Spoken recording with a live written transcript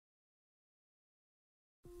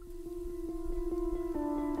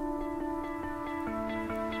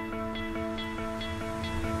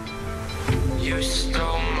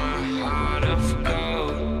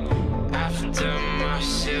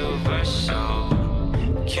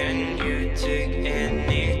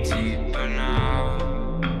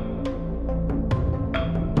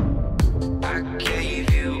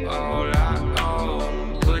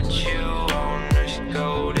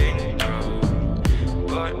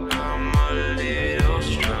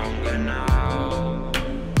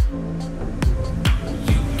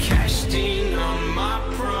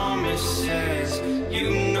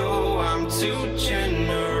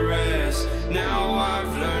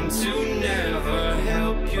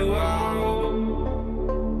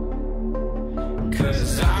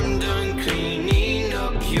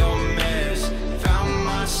your mess. Found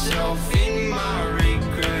myself in my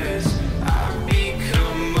regrets. I've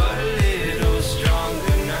become a little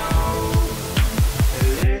stronger now. A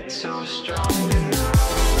little stronger now.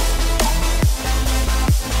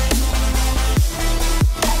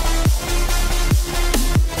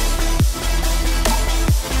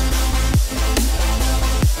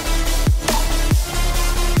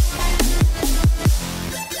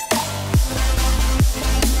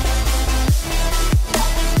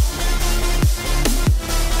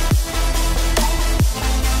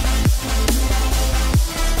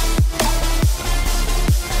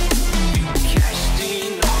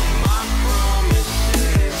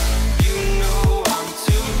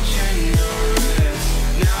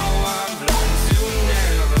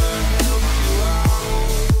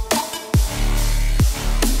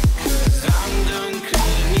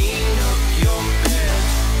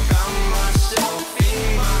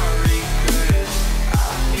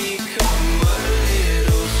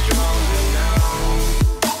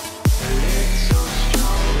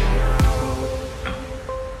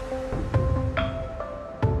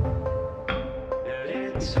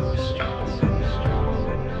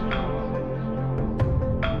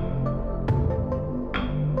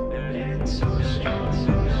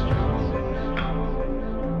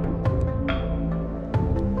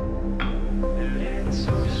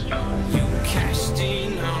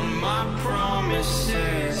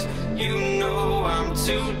 You know I'm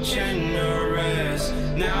too generous.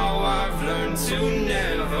 Now I've learned to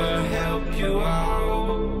never help you out.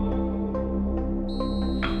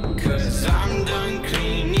 'Cause I'm done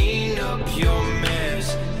cleaning up your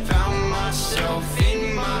mess. Found myself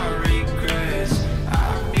in my regrets.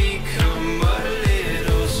 I've become a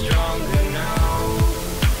little stronger now.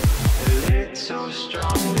 A little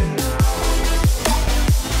stronger.